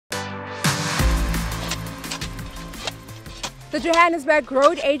The Johannesburg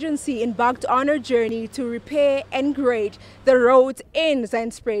Roads Agency embarked on a journey to repair and grade the roads in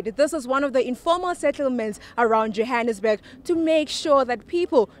Zandspruit. This is one of the informal settlements around Johannesburg to make sure that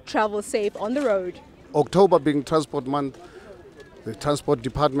people travel safe on the road. October being Transport Month, the Transport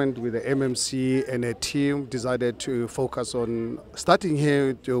Department with the MMC and a team decided to focus on starting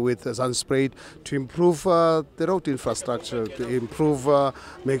here with Zandspruit to improve the road infrastructure, to improve,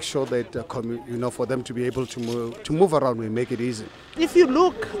 make sure that for them to be able to move around, we make it easy. If you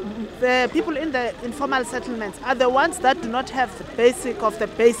look, the people in the informal settlements are the ones that do not have the basic of the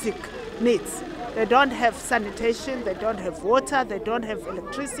basic needs. They don't have sanitation, they don't have water, they don't have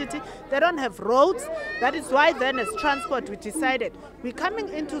electricity, they don't have roads. That is why then as transport we decided we're coming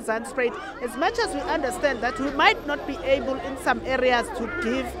into Zandspruit, as much as we understand that we might not be able in some areas to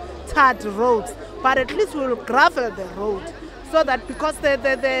give tarred roads, but at least we will gravel the road so that, because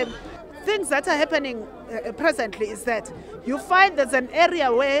the things that are happening presently is that you find there's an area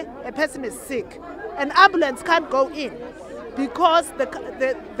where a person is sick, an ambulance can't go in, because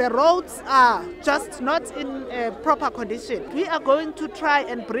the roads are just not in proper condition. We are going to try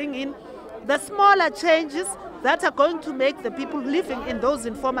and bring in the smaller changes that are going to make the people living in those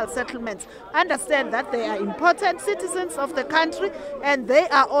informal settlements understand that they are important citizens of the country and they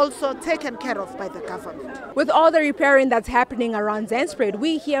are also taken care of by the government. With all the repairing that's happening around Zandspruit,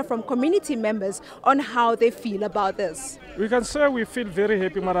 we hear from community members on how they feel about this. We can say we feel very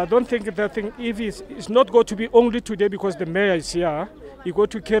happy, but I don't think that thing, if it's not going to be only today because the mayor is here, he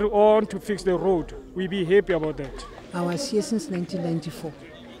got to carry on to fix the road. We'll be happy about that. I was here since 1994.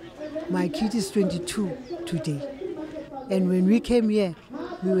 My kid is 22 today. And when we came here,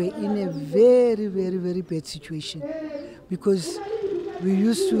 we were in a very, very, very bad situation because we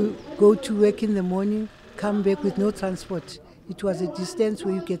used to go to work in the morning, come back with no transport. It was a distance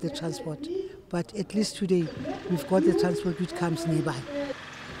where you get the transport. But at least today, we've got the transport which comes nearby.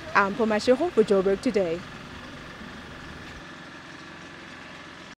 I'm for Joburg today.